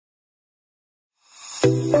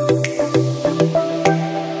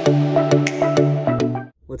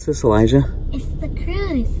What's this, Elijah? It's the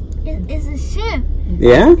cruise. It's a ship.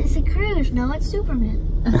 Yeah? It's a cruise. No, it's Superman.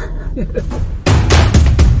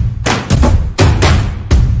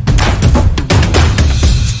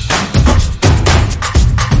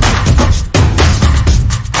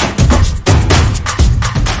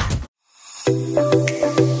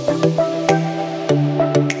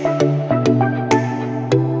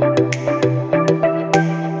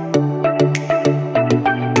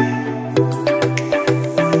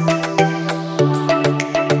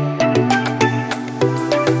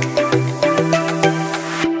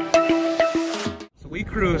 We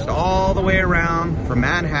cruised all the way around from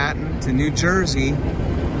Manhattan to New Jersey,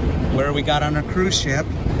 where we got on a cruise ship.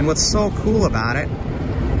 And what's so cool about it,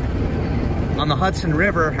 on the Hudson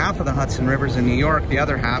River, half of the Hudson River's in New York, the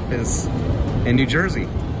other half is in New Jersey.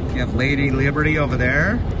 You have Lady Liberty over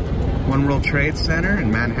there, One World Trade Center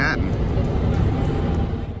in Manhattan.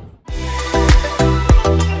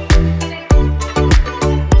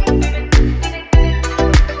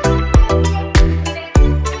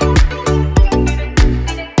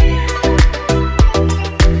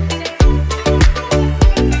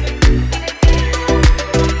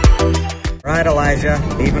 Right, Elijah,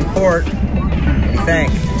 even port. What do you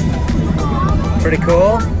think? Pretty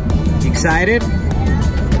cool? You excited?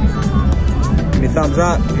 Give me a thumbs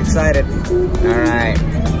up if you're excited. All right.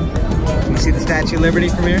 Can you see the Statue of Liberty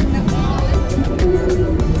from here?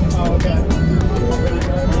 Oh, okay.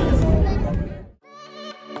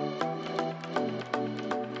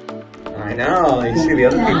 I know, you see the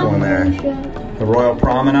other people in there. The Royal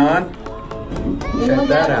Promenade. Check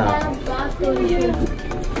that out.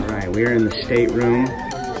 We're in the stateroom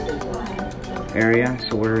area,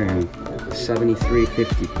 so we're in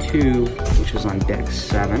 7352, which is on deck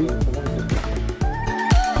 7.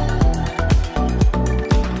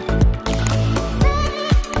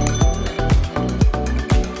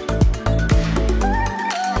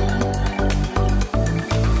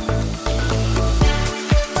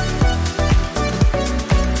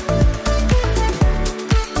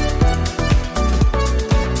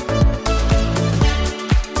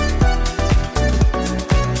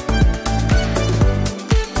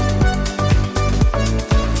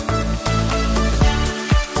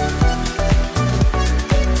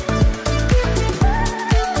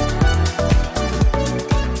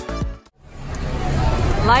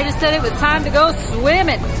 Elijah said it was time to go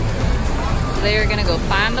swimming. So they are gonna go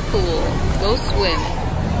find the pool, go swimming.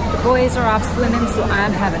 The boys are off swimming, so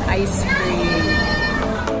I'm having ice cream.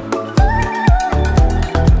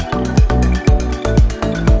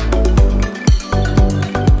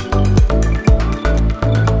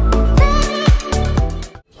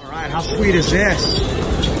 All right, how sweet is this?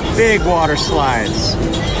 Big water slides.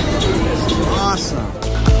 Awesome.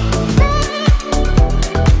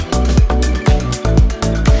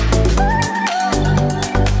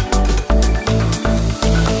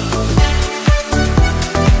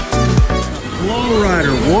 Flo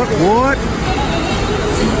Rider, what?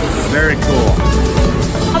 Very cool.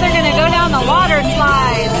 Oh, they're gonna go down the water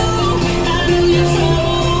slide.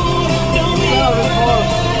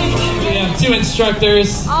 We have 2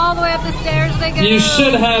 instructors. All the way up the stairs they go. You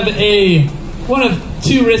should have one of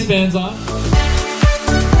 2 wristbands on.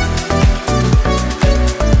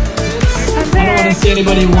 I don't want to see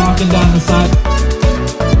anybody walking down the side.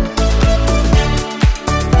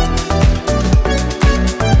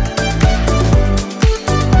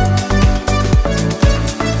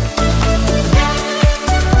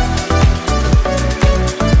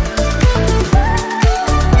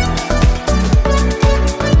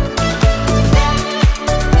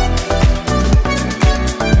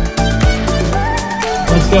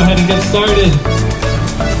 Let's go ahead and get started.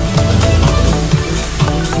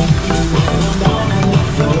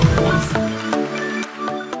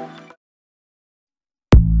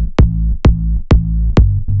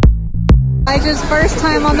 Elijah's first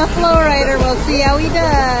time on the Flo Rider. We'll see how he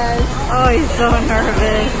does. Oh, he's so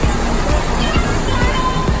nervous.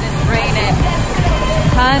 It's raining.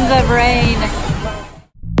 Tons of rain.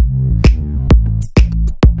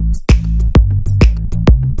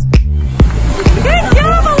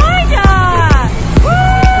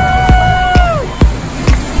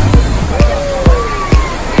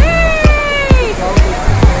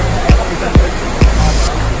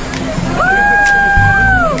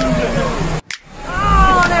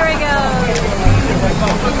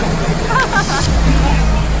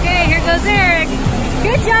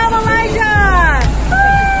 Good job, Elijah!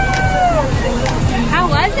 Woo! How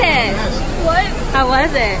was it? What? How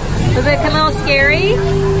was it? Was it a little scary?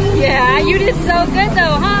 Yeah, you did so good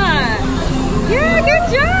though, huh? Yeah, good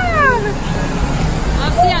Good job!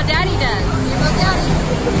 Let's see how Daddy does. Here goes Daddy.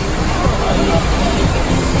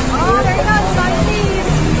 Oh, there he goes. On his knees.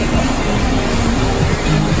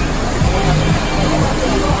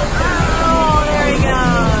 Oh, there he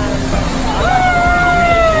goes. Woo!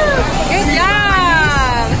 Good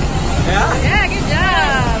job. Yeah? Yeah, good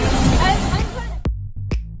job.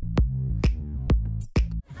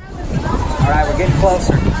 All right, we're getting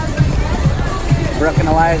closer. Brooke and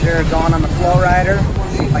Elijah are going on the Flo Rider.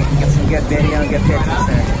 See if I can get some good video and get pictures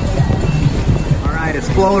there. All right, it's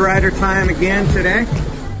Flo Rider time again today.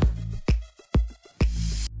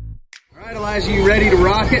 All right, Elijah, you ready to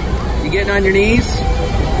rock it? You getting on your knees?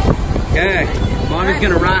 Okay, Mommy's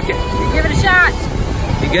gonna rock it. You give it a shot.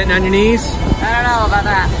 You getting on your knees? I don't know about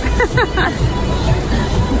that.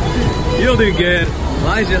 You'll do good.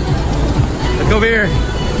 Elijah, look over here.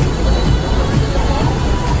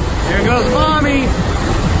 Here goes Mommy.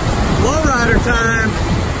 Flo Rider time.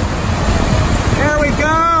 There we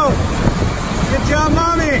go. Good job,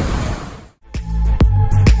 Mommy.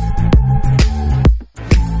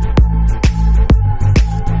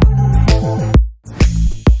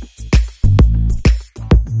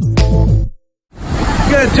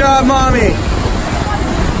 Good job, Mommy.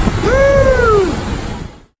 Woo!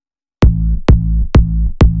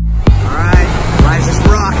 All right, Elijah's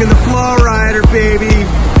rocking the Flo Rider, baby.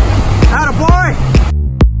 Atta boy!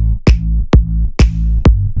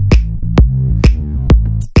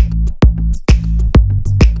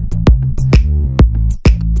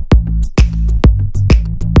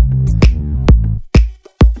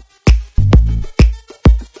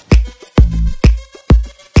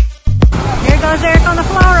 Here goes Eric on the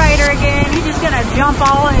Flo Rider again. He's just gonna jump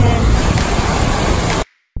all in.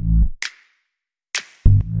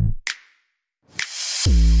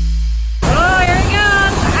 Oh, here he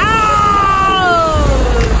goes. Ow!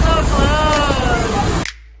 So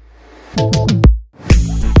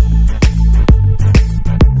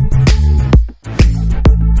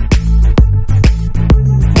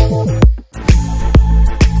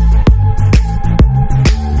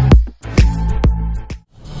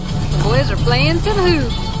The boys are playing some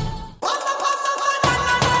hoops.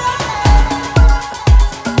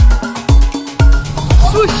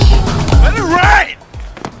 Swoosh! Let it ride!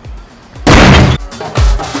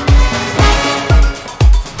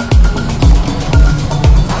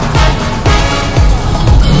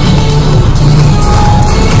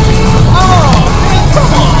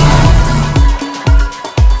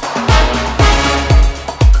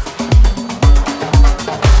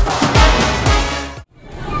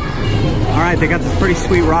 They got this pretty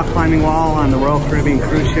sweet rock climbing wall on the Royal Caribbean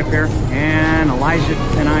cruise ship here, and Elijah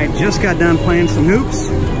and I just got done playing some hoops.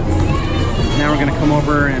 Now we're gonna come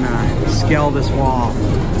over and scale this wall.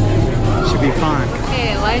 Should be fun.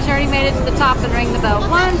 Okay, Elijah already made it to the top and rang the bell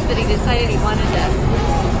once, but he decided he wanted to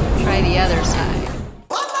try the other side.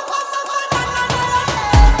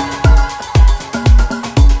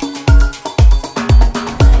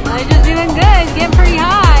 Elijah's doing good. He's getting pretty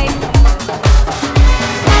high.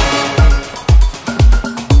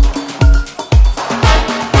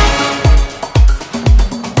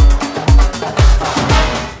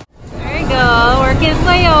 His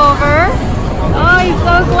way over. Oh, he's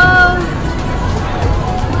so close.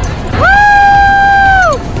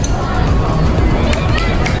 Woo!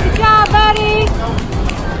 Good job, buddy.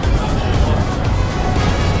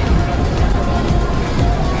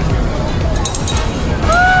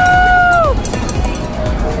 Woo!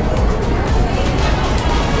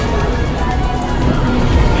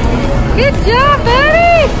 Good job,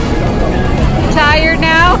 buddy. You tired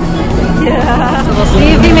now? Yeah. So we'll see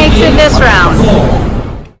if he makes it this round.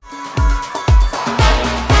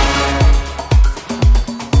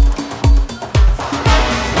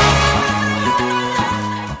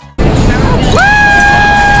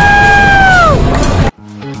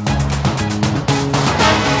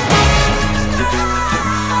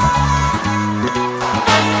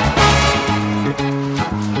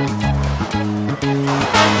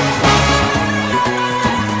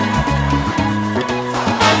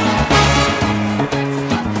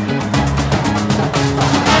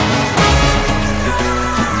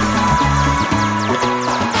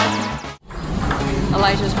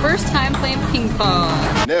 Elijah's first time playing ping pong.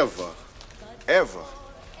 Never, ever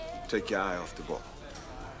take your eye off the ball.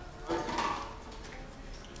 Ooh,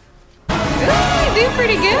 you do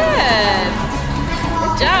pretty good.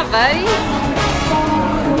 Good job, buddy.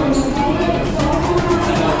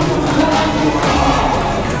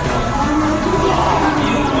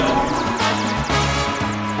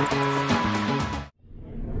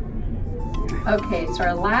 Okay, so So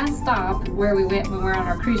our last stop where we went when we were on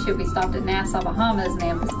our cruise ship, we stopped at Nassau, Bahamas, and they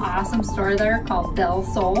have this awesome store there called Del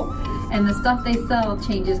Sol. And the stuff they sell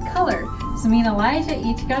changes color. So me and Elijah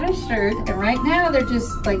each got a shirt, and right now they're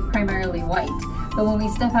just like primarily white. But when we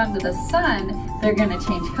step out into the sun, they're gonna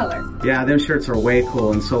change color. Yeah, them shirts are way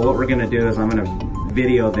cool. And so what we're gonna do is I'm gonna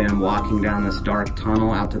video them walking down this dark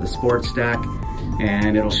tunnel out to the sports deck,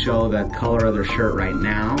 and it'll show the color of their shirt right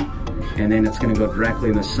now. And then it's gonna go directly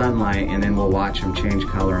in the sunlight, and then we'll watch them change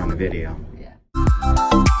color on the video. Yeah.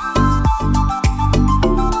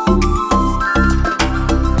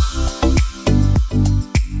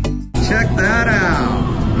 Check that out.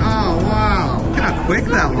 Oh, wow. Look how quick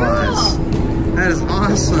that was. That is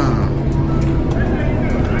awesome.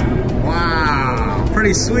 Wow.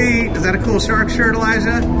 Pretty sweet. Is that a cool shark shirt,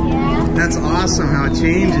 Elijah? Yeah. That's awesome how it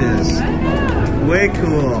changes. Way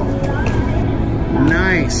cool.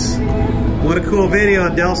 Nice. What a cool video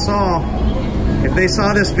at Del Sol. If they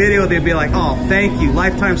saw this video, they'd be like, oh, thank you.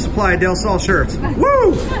 Lifetime supply of Del Sol shirts.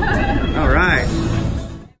 Woo! All right.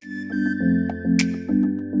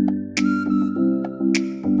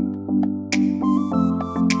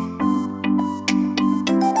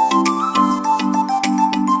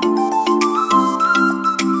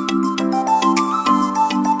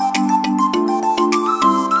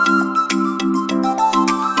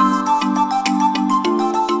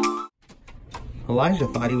 Elijah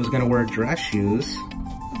thought he was going to wear dress shoes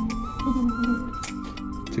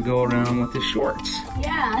to go around with his shorts.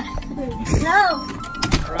 Yeah. No.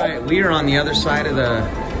 All right, we are on the other side of the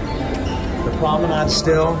promenade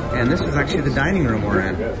still, and this is actually the dining room we're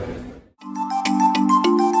in.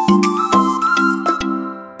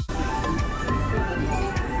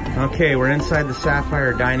 Okay, we're inside the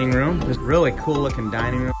Sapphire dining room. This really cool looking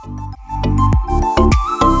dining room.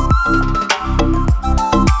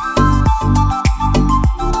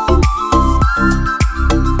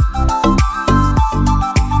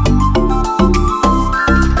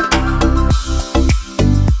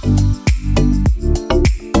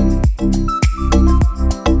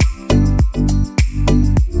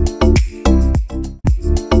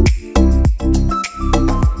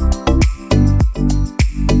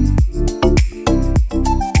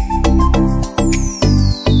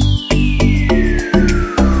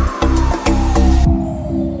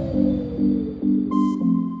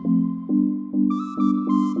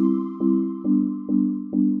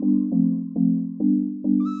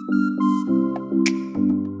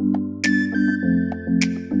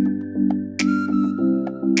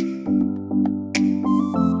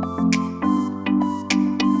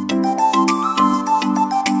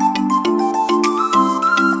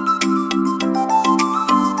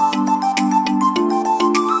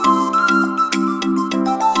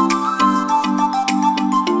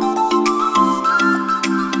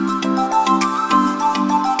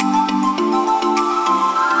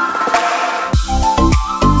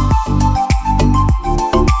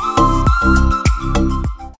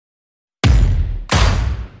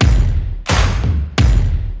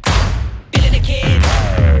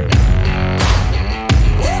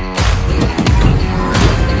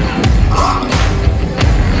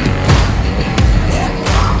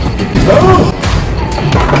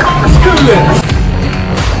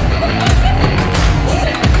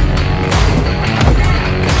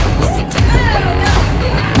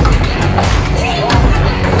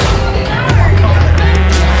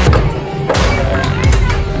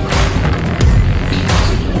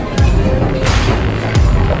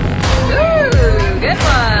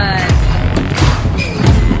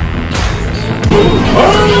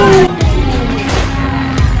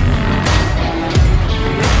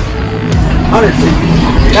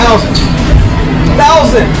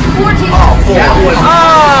 Thousand. 14. Oh, 4.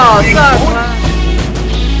 Oh, so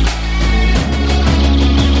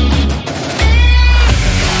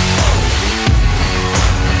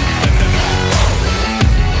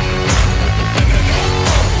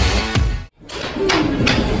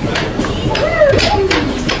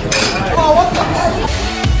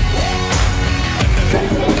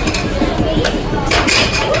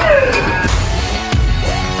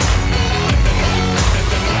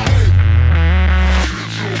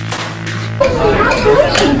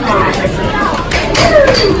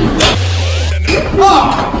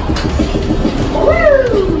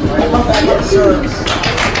close.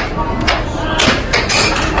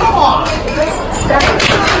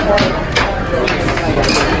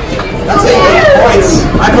 That's 8 points.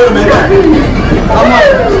 I put him in there.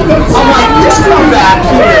 I'm like, just come back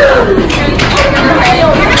here.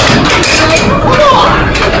 Come on.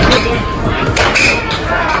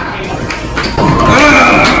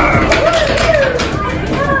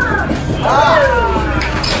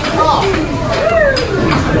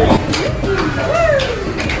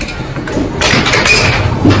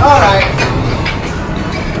 Alright.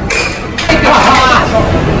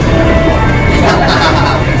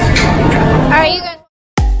 Alright, you guys.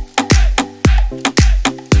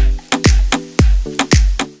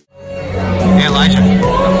 Hey Elijah,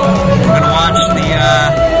 we're gonna watch the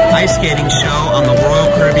ice skating show on the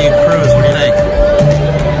Royal Caribbean Cruise. What do you think?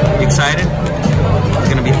 You excited? It's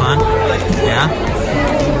gonna be fun? Yeah?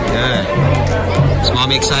 Good. Is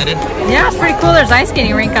Mommy excited? Yeah, it's pretty cool. There's ice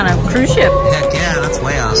skating rink on a cruise ship. Heck yeah, that's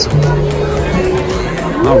way awesome.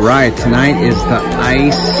 Alright, tonight is the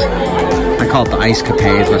ice, I call it the Ice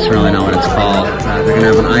Capades, but that's really not what it's called. They're gonna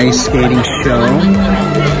have an ice skating show.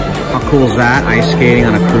 How cool is that? Ice skating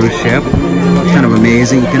on a cruise ship. It's kind of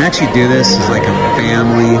amazing. You can actually do this as like a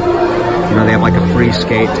family. You know, they have like a free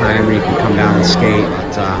skate time where you can come down and skate.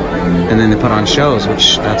 And then they put on shows,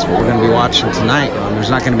 which that's what we're going to be watching tonight. There's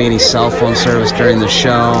not going to be any cell phone service during the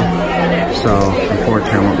show. So,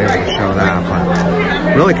 unfortunately, I won't be able to show that.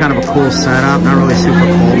 But really kind of a cool setup. Not really super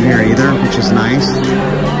cold here either, which is nice.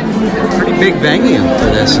 Pretty big venue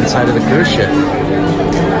for this inside of the cruise ship.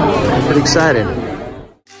 Pretty excited.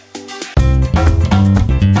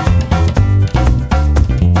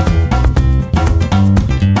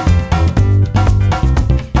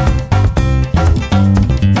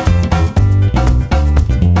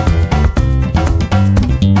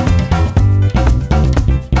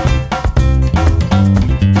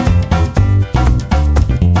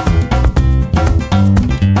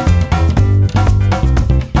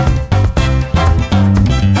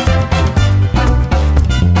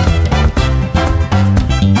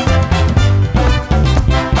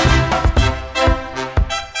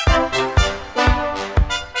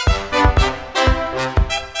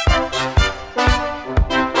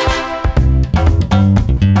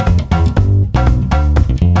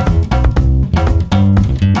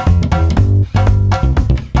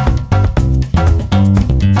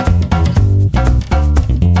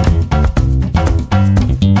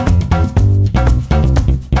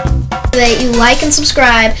 That you like and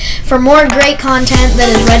subscribe for more great content that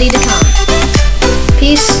is ready to come.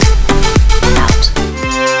 Peace.